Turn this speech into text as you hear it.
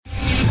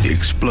The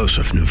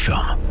explosive new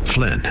film,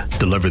 Flynn,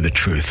 deliver the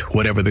truth,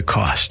 whatever the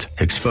cost,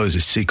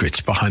 exposes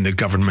secrets behind the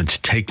government's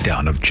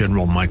takedown of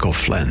General Michael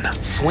Flynn.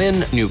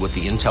 Flynn knew what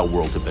the intel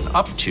world had been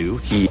up to.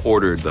 He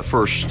ordered the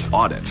first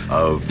audit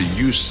of the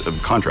use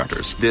of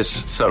contractors.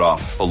 This set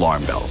off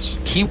alarm bells.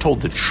 He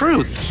told the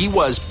truth. He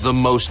was the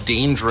most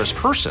dangerous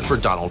person for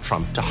Donald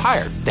Trump to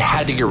hire. They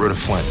had to get rid of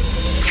Flynn.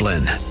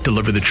 Flynn,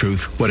 deliver the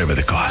truth, whatever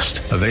the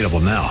cost. Available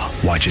now.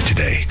 Watch it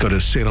today. Go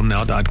to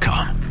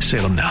salemnow.com.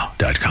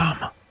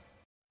 salemnow.com.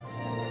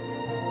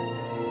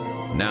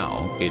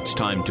 Now it's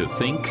time to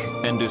think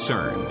and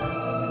discern.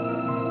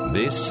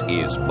 This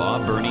is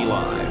Bob Burney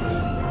Live.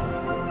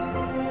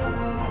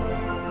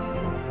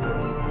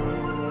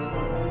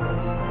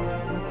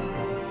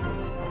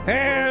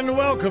 And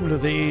welcome to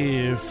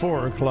the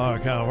 4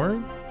 o'clock hour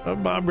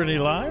of Bob Burney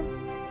Live.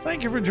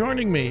 Thank you for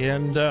joining me.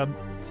 And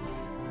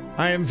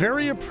I am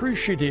very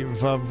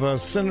appreciative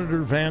of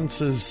Senator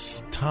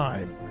Vance's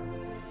time.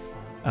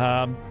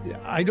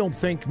 I don't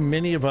think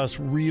many of us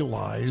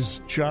realize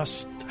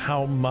just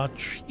how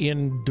much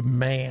in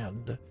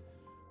demand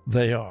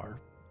they are.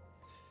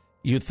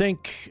 You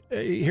think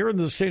here in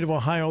the state of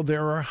Ohio,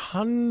 there are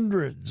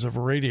hundreds of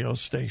radio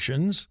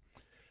stations,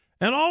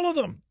 and all of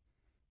them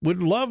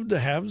would love to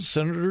have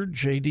Senator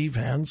J.D.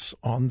 Vance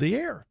on the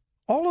air.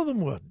 All of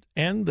them would.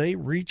 And they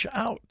reach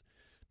out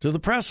to the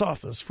press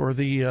office for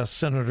the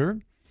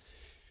senator.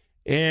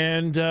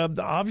 And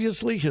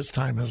obviously his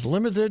time is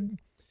limited,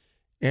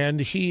 and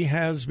he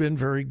has been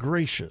very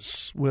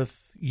gracious with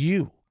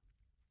you,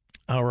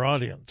 our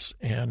audience.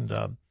 And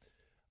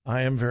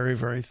I am very,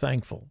 very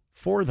thankful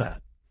for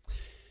that.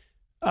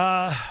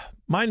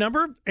 My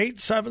number,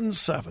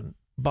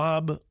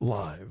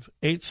 877-BOB-LIVE,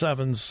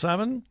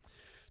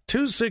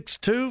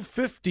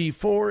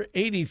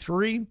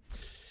 877-262-5483.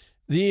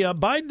 The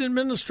Biden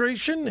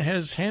administration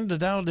has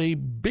handed out a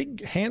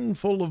big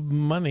handful of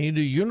money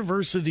to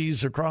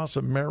universities across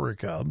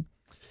America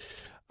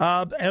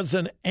as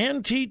an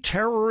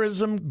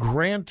anti-terrorism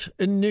grant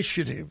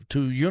initiative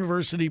to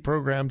university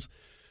programs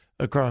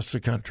across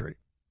the country.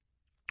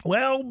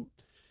 Well,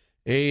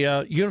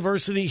 a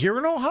university here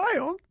in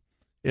Ohio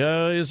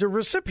is a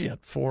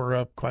recipient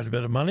for quite a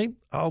bit of money.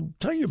 I'll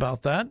tell you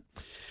about that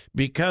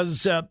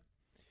because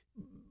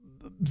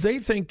they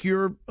think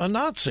you're a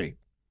Nazi.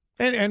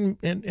 And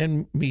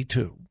me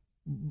too.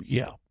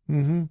 Yeah.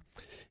 Mm-hmm.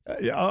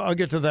 I'll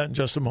get to that in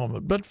just a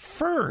moment. But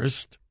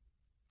first,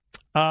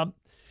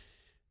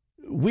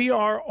 we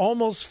are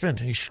almost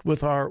finished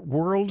with our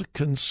World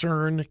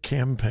Concern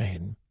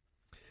campaign.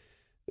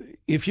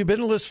 If you've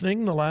been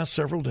listening the last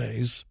several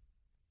days,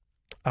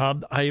 I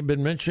have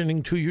been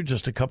mentioning to you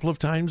just a couple of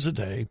times a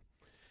day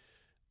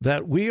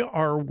that we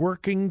are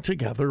working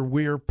together.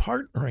 We are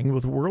partnering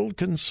with World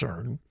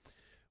Concern,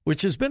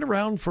 which has been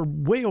around for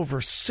way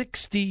over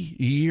 60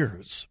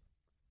 years.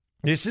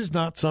 This is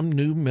not some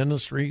new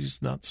ministries,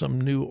 not some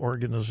new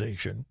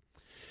organization.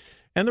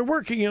 And they're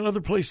working in other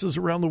places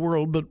around the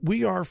world, but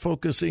we are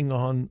focusing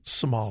on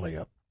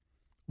Somalia.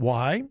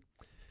 Why?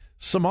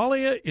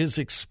 Somalia is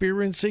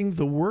experiencing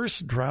the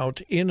worst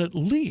drought in at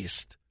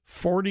least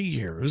 40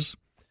 years,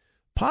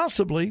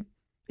 possibly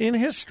in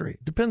history.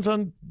 Depends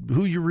on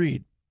who you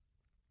read.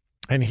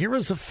 And here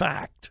is a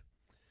fact.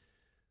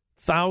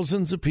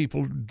 Thousands of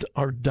people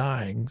are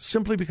dying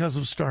simply because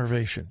of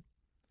starvation.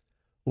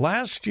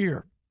 Last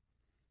year,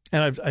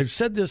 and I've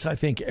said this, I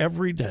think,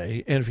 every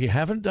day, and if you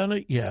haven't done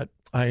it yet,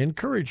 I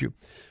encourage you.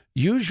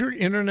 Use your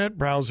internet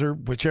browser,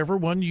 whichever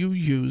one you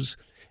use,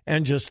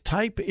 and just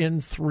type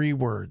in 3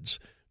 words,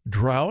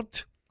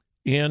 drought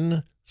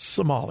in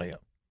Somalia.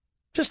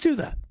 Just do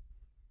that.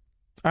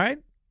 All right?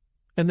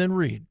 And then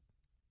read.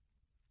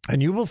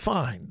 And you will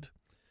find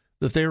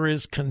that there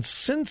is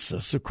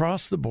consensus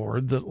across the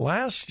board that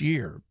last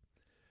year,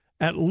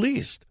 at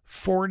least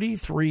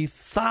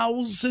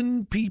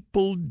 43,000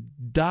 people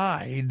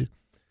died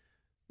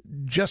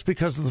just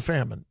because of the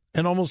famine,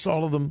 and almost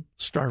all of them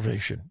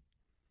starvation.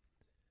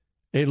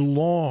 A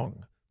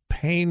long,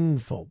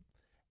 painful,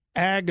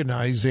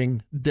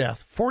 agonizing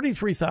death.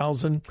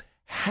 43,000,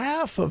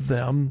 half of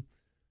them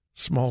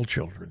small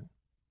children.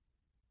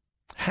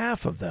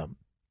 Half of them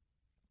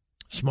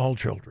small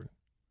children.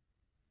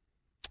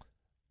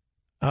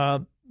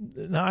 Now,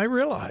 I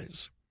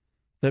realize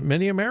that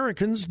many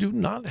Americans do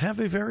not have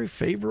a very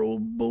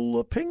favorable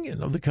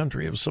opinion of the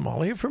country of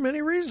Somalia for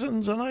many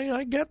reasons, and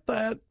I get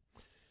that.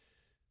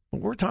 But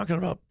we're talking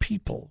about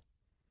people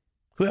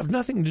who have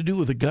nothing to do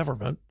with the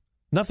government,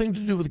 nothing to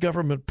do with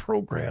government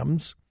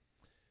programs.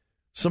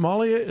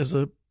 Somalia is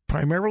a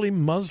primarily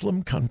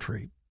Muslim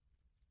country.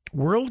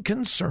 World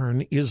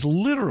Concern is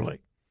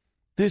literally,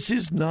 this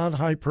is not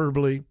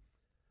hyperbole,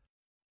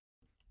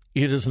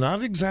 it is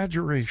not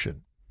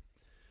exaggeration.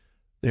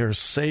 They're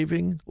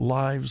saving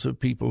lives of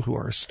people who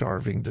are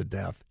starving to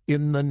death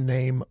in the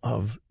name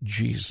of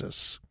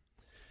Jesus.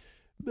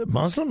 The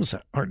Muslims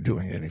aren't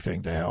doing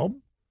anything to help,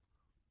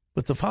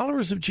 but the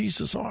followers of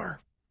Jesus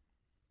are.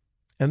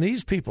 And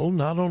these people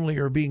not only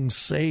are being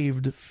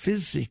saved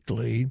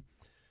physically,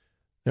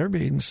 they're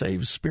being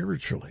saved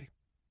spiritually.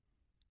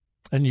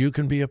 And you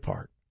can be a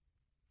part.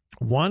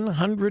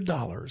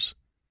 $100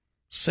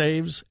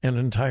 saves an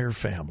entire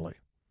family.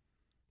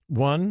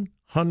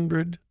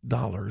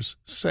 $100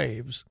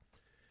 saves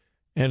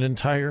an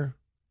entire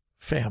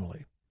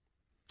family.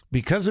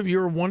 Because of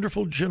your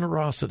wonderful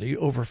generosity,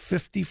 over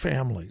 50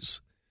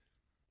 families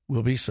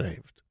will be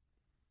saved.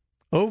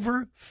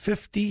 Over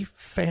 50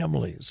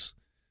 families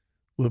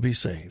will be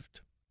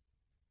saved.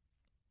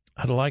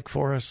 I'd like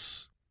for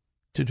us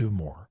to do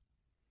more.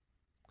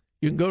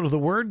 You can go to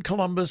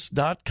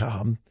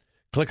thewordcolumbus.com,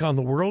 click on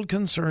the World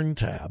Concern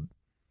tab,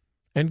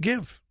 and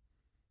give.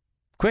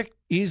 Quick,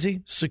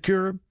 easy,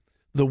 secure.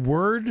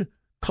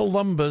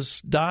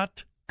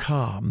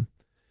 Thewordcolumbus.com.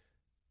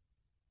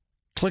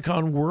 Click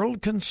on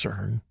World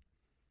Concern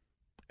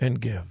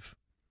and give.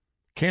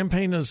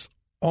 Campaign is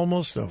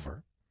almost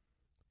over,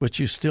 but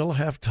you still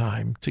have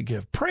time to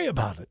give. Pray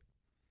about it.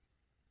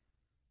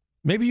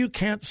 Maybe you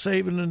can't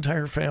save an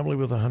entire family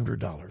with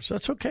 $100.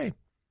 That's okay.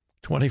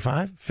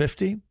 25,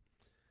 50.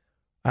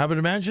 I would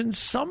imagine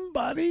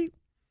somebody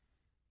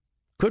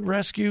could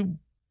rescue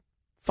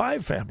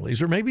 5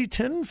 families or maybe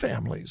 10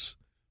 families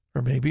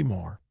or maybe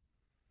more.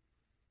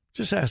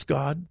 Just ask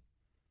God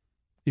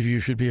if you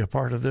should be a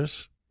part of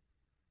this.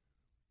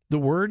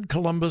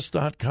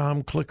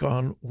 Thewordcolumbus.com, click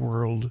on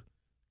World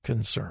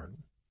Concern.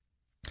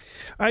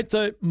 All right,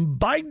 the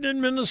Biden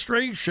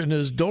administration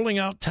is doling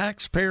out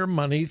taxpayer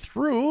money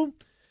through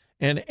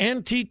an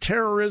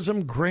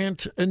anti-terrorism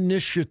grant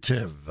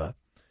initiative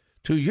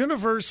to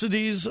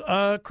universities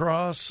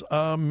across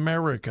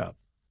America.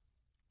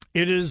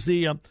 It is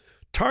the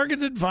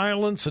Targeted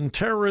Violence and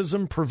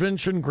Terrorism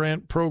Prevention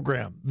Grant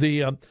Program,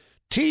 the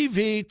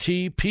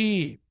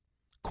TVTP.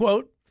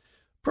 Quote,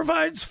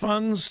 provides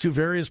funds to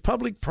various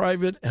public,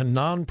 private, and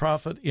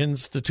nonprofit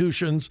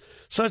institutions,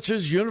 such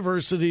as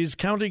universities,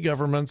 county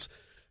governments,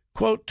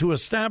 quote, to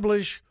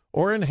establish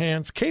or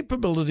enhance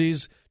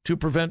capabilities to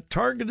prevent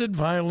targeted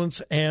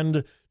violence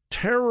and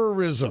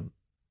terrorism.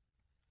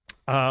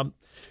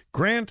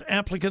 Grant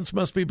applicants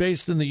must be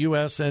based in the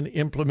U.S. and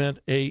implement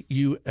a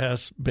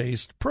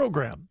U.S.-based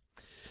program.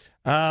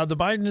 The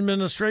Biden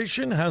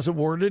administration has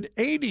awarded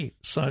 80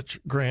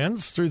 such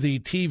grants through the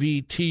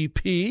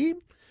TVTP,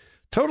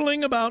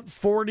 totaling about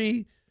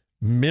 $40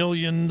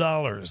 million.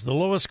 The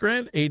lowest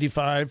grant,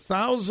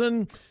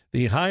 $85,000.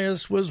 The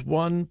highest was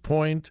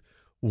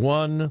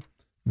 $1.1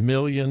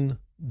 million.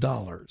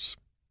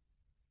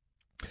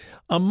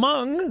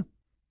 Among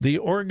the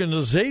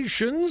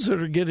organizations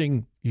that are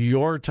getting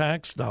your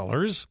tax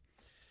dollars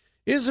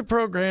is a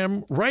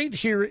program right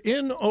here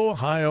in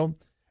Ohio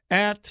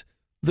at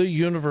the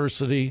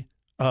University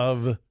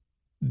of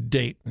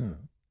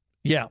Dayton.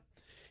 Yeah,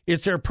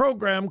 it's their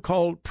program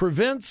called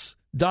Prevents.OH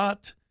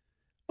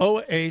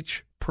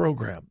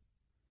program.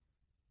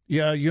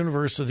 Yeah,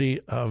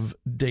 University of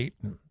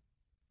Dayton.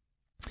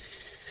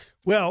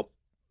 Well,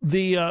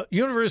 the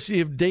University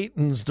of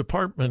Dayton's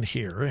department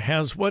here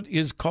has what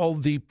is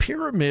called the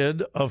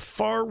Pyramid of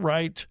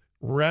Far-Right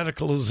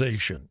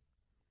Radicalization.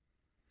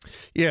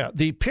 Yeah,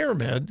 the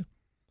Pyramid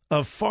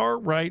of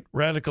Far-Right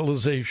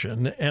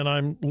Radicalization, and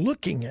I'm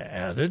looking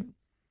at it.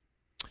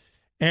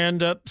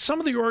 And some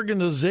of the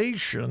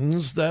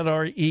organizations that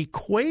are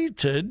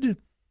equated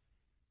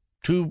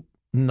to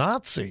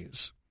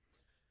Nazis,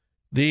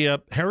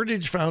 the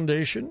Heritage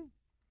Foundation,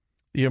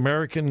 the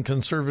American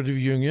Conservative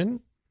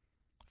Union,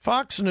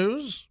 Fox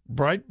News,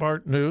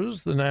 Breitbart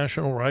News, the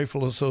National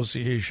Rifle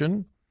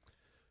Association,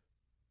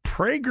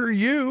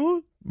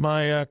 PragerU,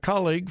 my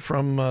colleague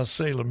from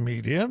Salem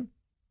Media,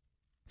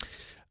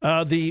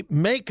 the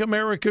Make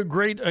America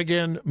Great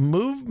Again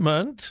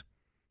movement,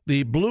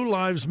 the Blue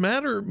Lives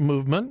Matter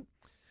movement,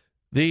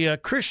 the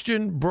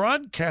Christian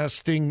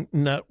Broadcasting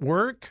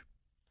Network,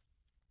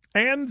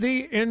 and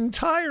the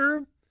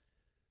entire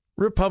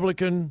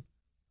Republican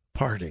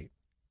Party.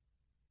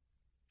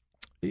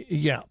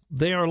 Yeah,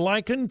 they are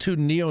likened to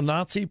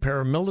neo-Nazi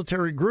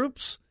paramilitary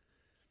groups.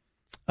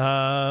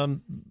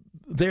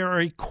 They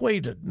are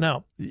equated.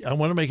 Now, I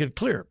want to make it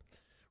clear.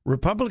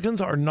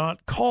 Republicans are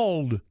not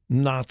called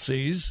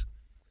Nazis.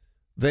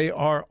 They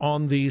are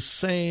on the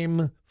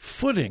same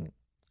footing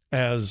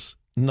as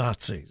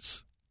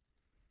Nazis.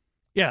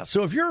 Yeah,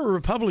 so if you're a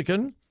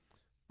Republican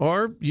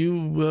or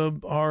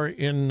you are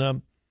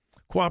in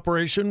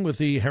cooperation with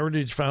the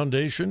Heritage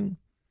Foundation,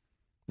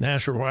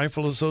 National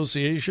Rifle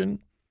Association,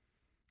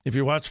 if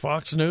you watch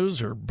Fox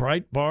News or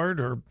Breitbart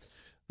or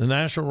the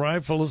National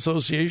Rifle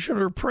Association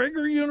or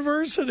Prager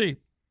University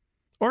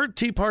or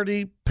Tea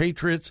Party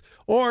Patriots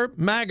or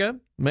MAGA,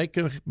 Make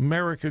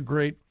America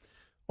Great,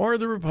 or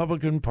the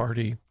Republican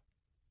Party,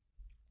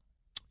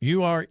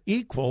 you are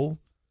equal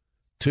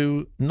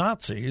to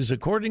Nazis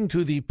according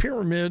to the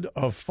Pyramid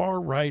of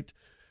Far-Right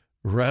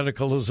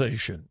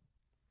Radicalization.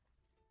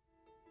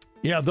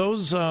 Yeah,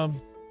 those are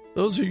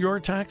your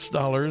tax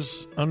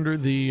dollars under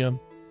the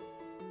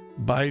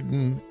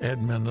Biden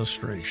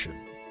administration.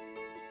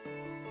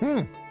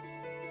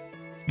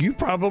 You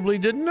probably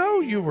didn't know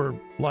you were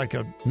like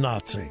a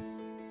Nazi.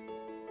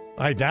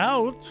 I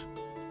doubt.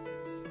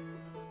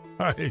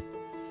 All right.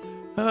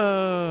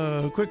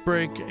 Quick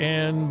break,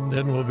 and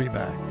then we'll be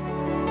back.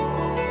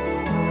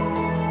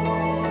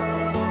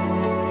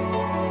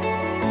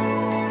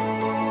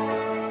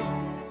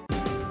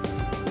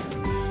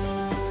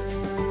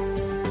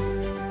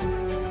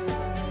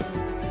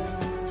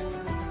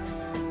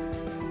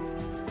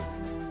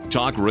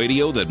 Talk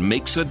radio that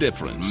makes a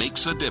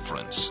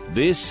difference.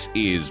 This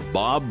is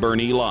Bob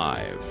Burney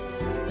Live.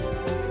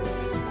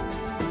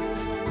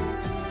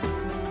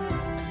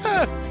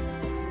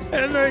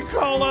 And they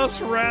call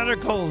us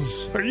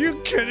radicals. Are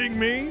you kidding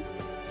me?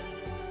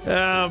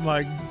 Oh,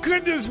 my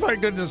goodness.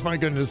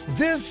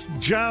 This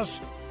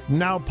just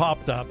now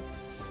popped up.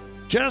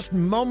 Just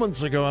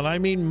moments ago, and I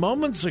mean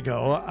moments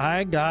ago,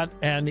 I got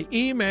an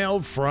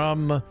email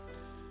from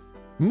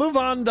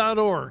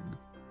MoveOn.org.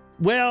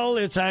 Well,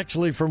 it's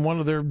actually from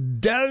one of their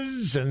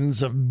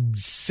dozens of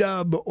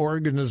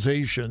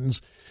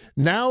sub-organizations.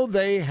 Now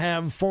they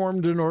have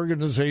formed an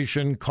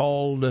organization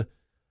called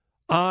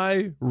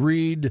I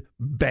Read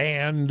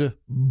Banned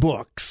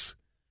Books.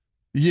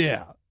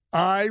 Yeah,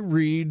 I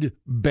Read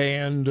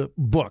Banned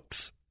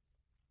Books.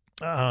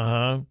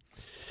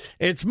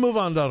 It's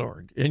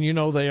MoveOn.org, and you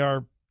know they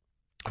are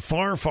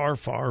far, far,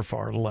 far,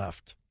 far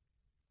left.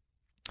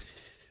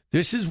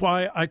 This is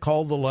why I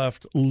call the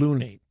left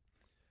loony.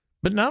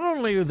 But not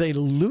only are they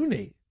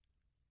loony,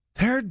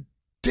 they're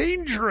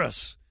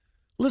dangerous.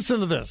 Listen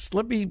to this.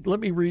 Let me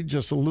read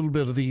just a little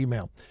bit of the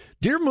email.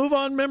 Dear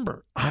MoveOn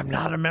member, I'm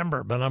not a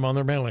member, but I'm on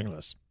their mailing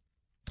list.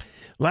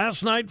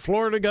 Last night,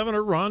 Florida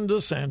Governor Ron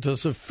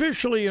DeSantis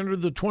officially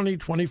entered the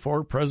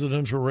 2024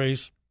 presidential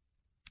race,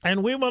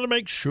 and we want to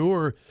make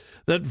sure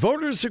that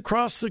voters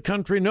across the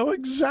country know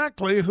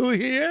exactly who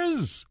he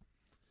is.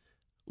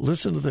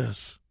 Listen to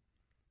this.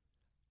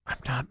 I'm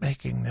not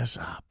making this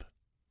up.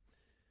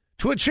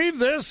 To achieve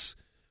this,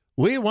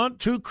 we want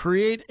to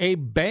create a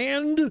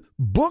banned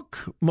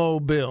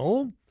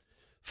bookmobile,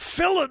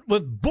 fill it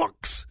with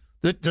books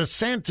that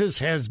DeSantis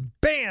has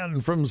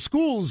banned from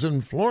schools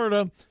in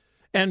Florida,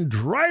 and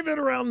drive it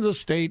around the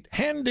state,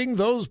 handing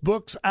those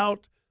books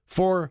out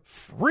for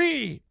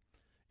free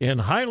in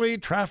highly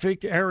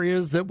trafficked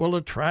areas that will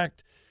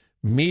attract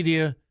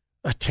media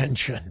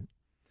attention.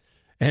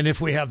 And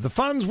if we have the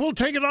funds, we'll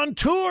take it on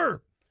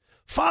tour,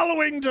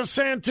 following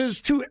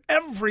DeSantis to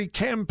every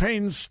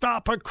campaign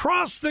stop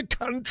across the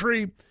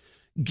country,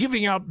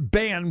 giving out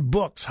banned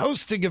books,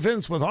 hosting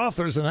events with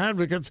authors and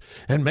advocates,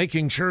 and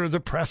making sure the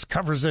press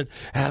covers it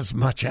as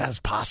much as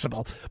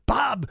possible.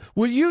 Bob,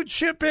 will you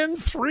chip in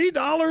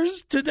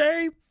 $3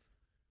 today?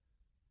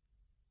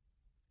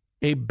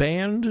 A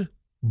banned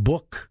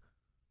book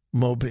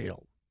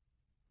mobile.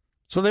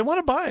 So they want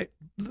to buy it.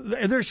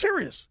 They're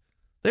serious.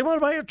 They want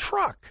to buy a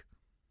truck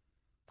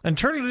and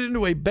turn it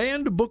into a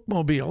banned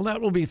bookmobile.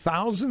 That will be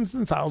thousands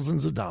and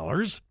thousands of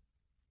dollars.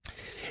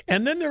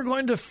 And then they're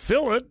going to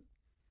fill it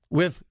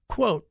with,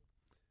 quote,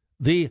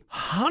 the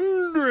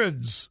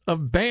hundreds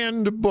of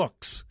banned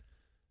books.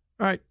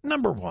 All right,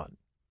 number one,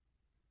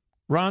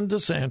 Ron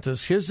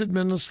DeSantis, his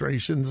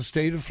administration, the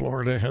state of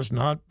Florida, has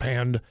not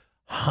banned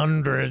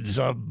hundreds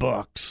of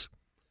books.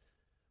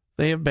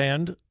 They have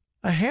banned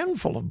a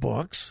handful of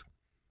books.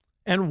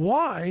 And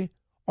why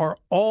are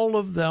all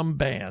of them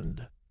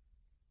banned?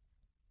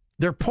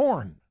 They're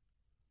porn.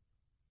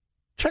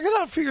 Check it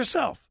out for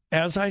yourself.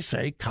 As I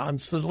say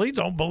constantly,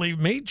 don't believe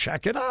me,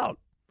 check it out.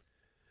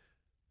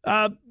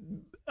 Do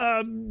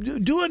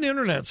an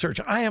internet search.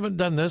 I haven't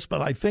done this,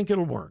 but I think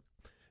it'll work.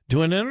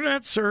 Do an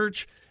internet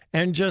search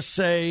and just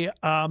say,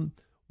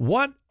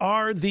 what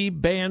are the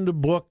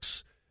banned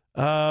books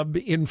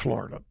in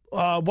Florida?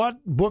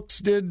 What books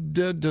did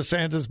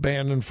DeSantis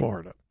ban in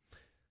Florida?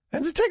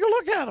 And to take a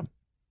look at them.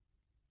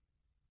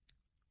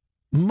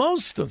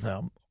 Most of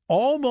them,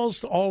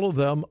 almost all of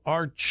them,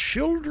 are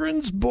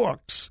children's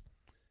books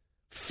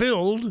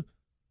filled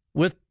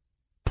with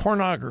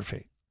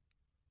pornography.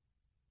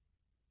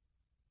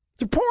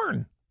 They're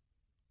porn.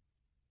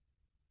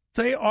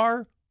 They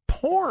are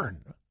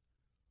porn.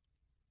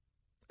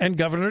 And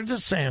Governor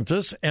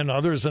DeSantis and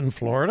others in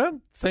Florida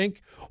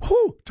think,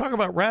 talk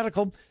about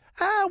radical.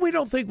 We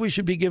don't think we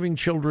should be giving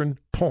children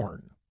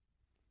porn.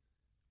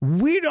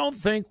 We don't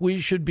think we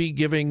should be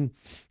giving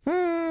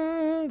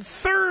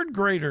third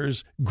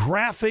graders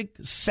graphic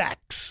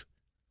sex,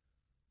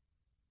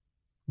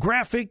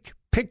 graphic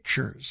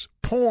pictures,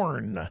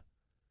 porn.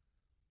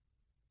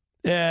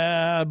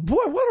 Boy,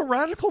 what a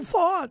radical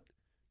thought.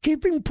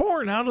 Keeping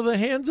porn out of the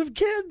hands of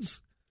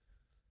kids.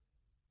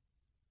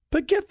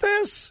 But get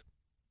this.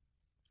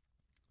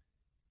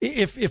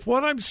 If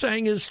what I'm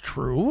saying is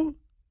true,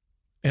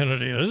 and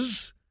it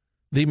is,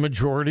 the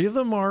majority of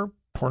them are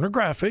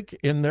pornographic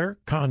in their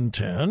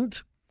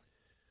content.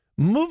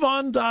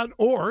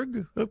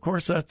 MoveOn.org, of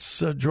course,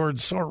 that's George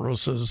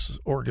Soros's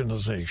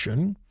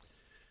organization,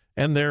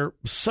 and their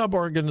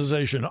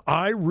sub-organization,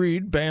 I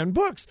Read Banned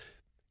Books.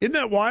 Isn't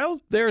that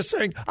wild? They're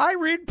saying, I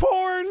read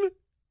porn.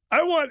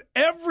 I want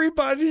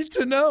everybody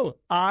to know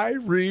I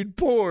read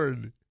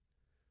porn.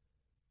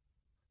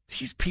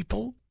 These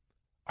people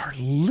are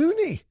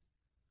loony.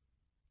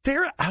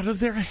 They're out of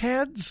their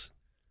heads.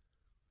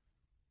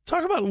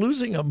 Talk about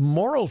losing a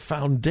moral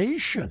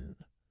foundation.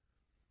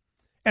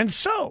 And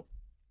so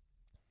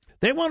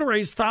they want to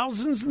raise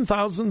thousands and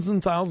thousands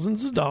and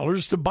thousands of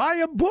dollars to buy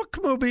a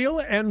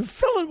bookmobile and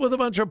fill it with a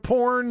bunch of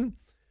porn.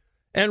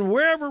 And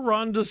wherever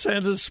Ron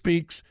DeSantis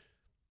speaks,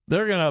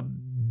 they're going to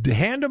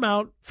hand them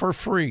out for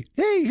free.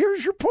 Hey,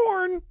 here's your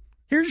porn.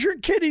 Here's your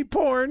kiddie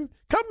porn.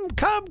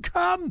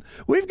 Come.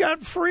 We've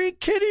got free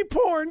kiddie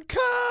porn.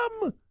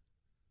 Come.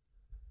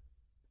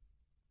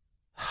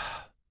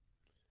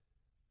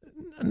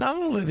 Not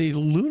only are they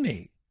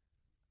loony,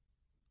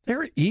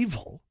 they're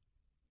evil.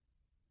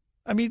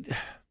 I mean,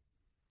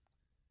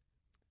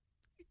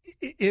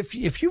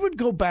 if you would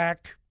go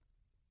back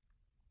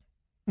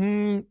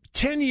 10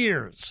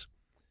 years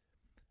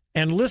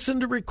and listen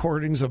to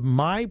recordings of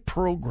my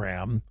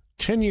program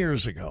 10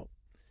 years ago,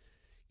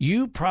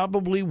 you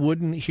probably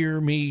wouldn't hear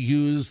me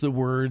use the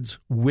words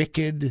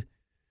wicked,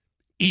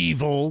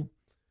 evil,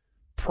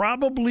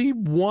 probably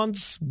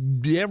once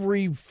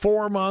every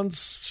 4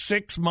 months,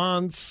 6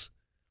 months.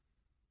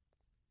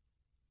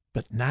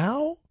 But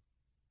now,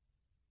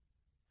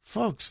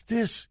 folks,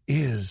 this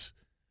is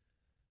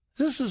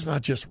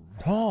not just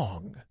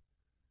wrong.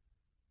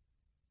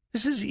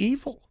 This is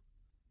evil.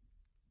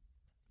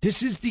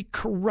 This is the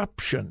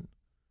corruption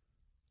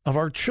of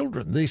our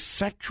children, the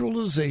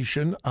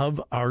sexualization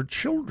of our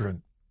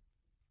children.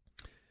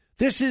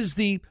 This is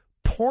the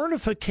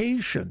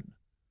pornification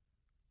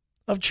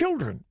of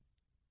children.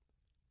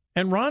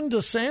 And Ron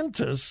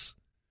DeSantis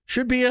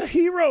should be a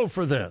hero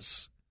for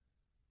this.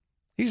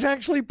 He's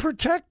actually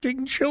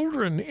protecting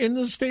children in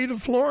the state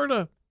of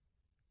Florida.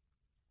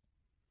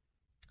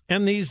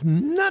 And these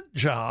nut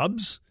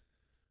jobs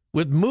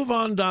with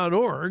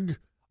MoveOn.org,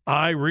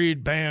 I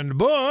read banned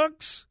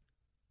books,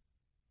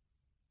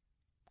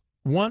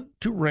 want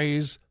to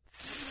raise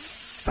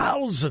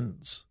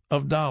thousands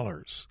of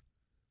dollars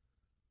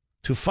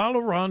to follow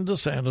Ron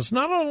DeSantis,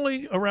 not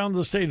only around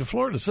the state of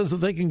Florida. It says that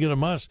they can get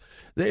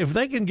if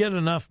they can get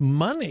enough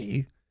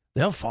money,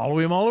 they'll follow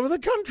him all over the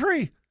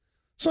country.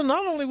 So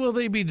not only will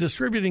they be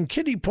distributing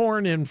kiddie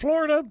porn in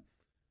Florida,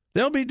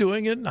 they'll be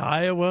doing it in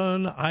Iowa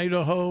and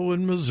Idaho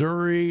and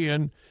Missouri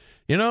and,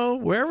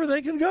 wherever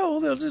they can go,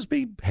 they'll just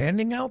be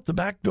handing out the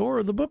back door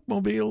of the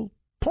bookmobile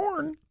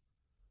porn.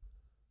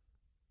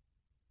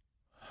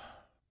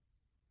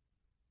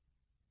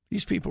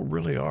 These people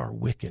really are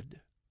wicked.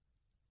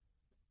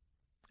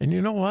 And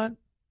you know what?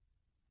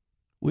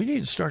 We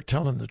need to start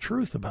telling the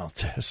truth about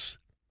this.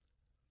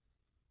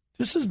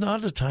 This is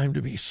not a time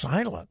to be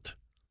silent.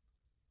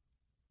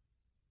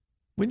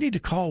 We need to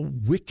call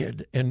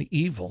wicked and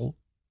evil.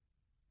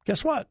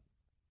 Guess what?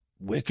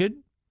 Wicked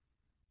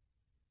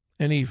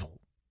and evil.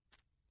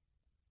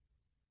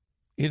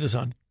 It is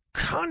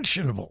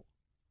unconscionable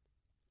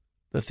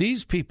that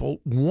these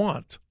people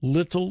want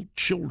little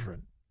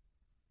children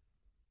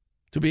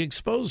to be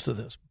exposed to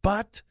this,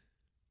 but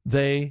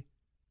they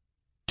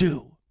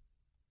do.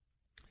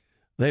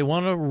 They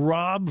want to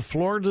rob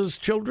Florida's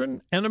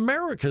children and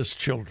America's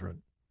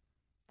children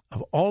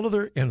of all of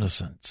their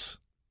innocence.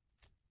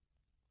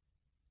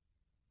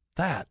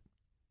 That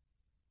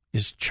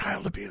is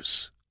child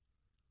abuse.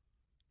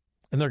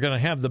 And they're going to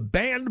have the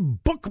banned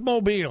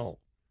bookmobile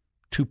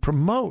to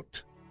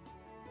promote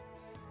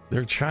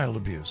their child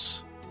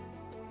abuse.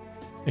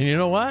 And you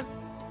know what?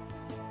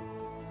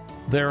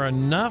 There are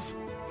enough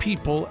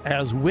people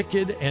as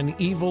wicked and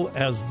evil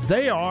as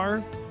they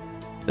are.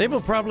 They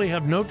will probably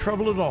have no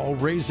trouble at all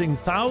raising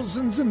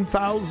thousands and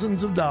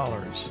thousands of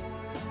dollars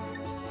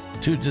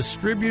to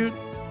distribute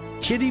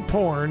kiddie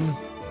porn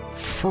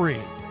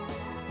free.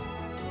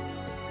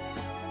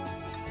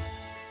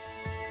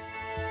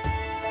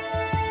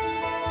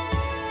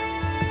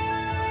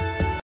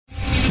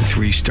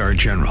 Three-star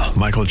General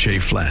Michael J.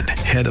 Flynn,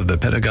 head of the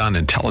Pentagon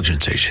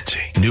Intelligence Agency,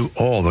 knew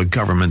all the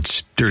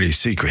government's dirty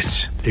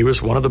secrets. He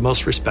was one of the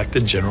most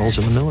respected generals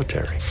in the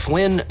military.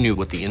 Flynn knew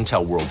what the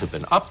intel world had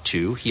been up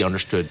to. He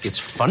understood its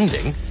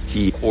funding.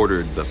 He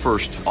ordered the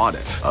first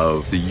audit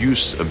of the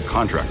use of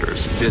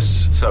contractors.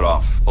 This set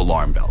off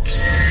alarm bells.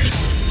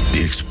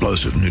 The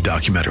explosive new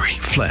documentary,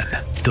 Flynn,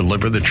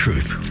 Deliver the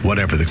Truth,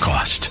 Whatever the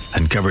Cost,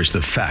 uncovers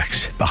the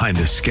facts behind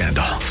this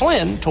scandal.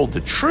 Flynn told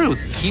the truth.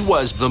 He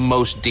was the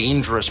most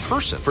dangerous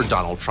person for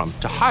Donald Trump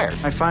to hire.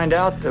 I find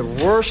out the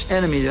worst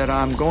enemy that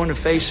I'm going to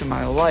face in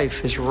my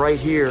life is right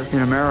here in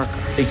America.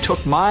 They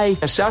took my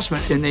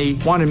assessment and they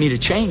wanted me to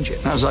change it.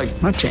 And I was like,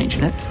 I'm not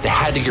changing it. They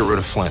had to get rid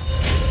of Flynn.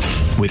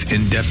 With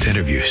in-depth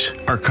interviews,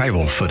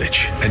 archival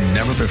footage, and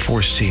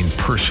never-before-seen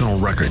personal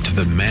records of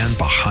the man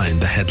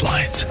behind the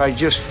headlines. I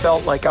just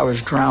felt like I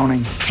was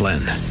drowning.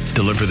 Flynn,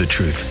 Deliver the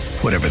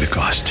Truth, Whatever the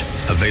Cost.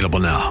 Available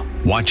now.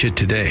 Watch it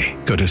today.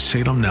 Go to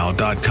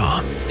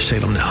salemnow.com.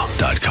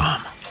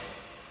 salemnow.com.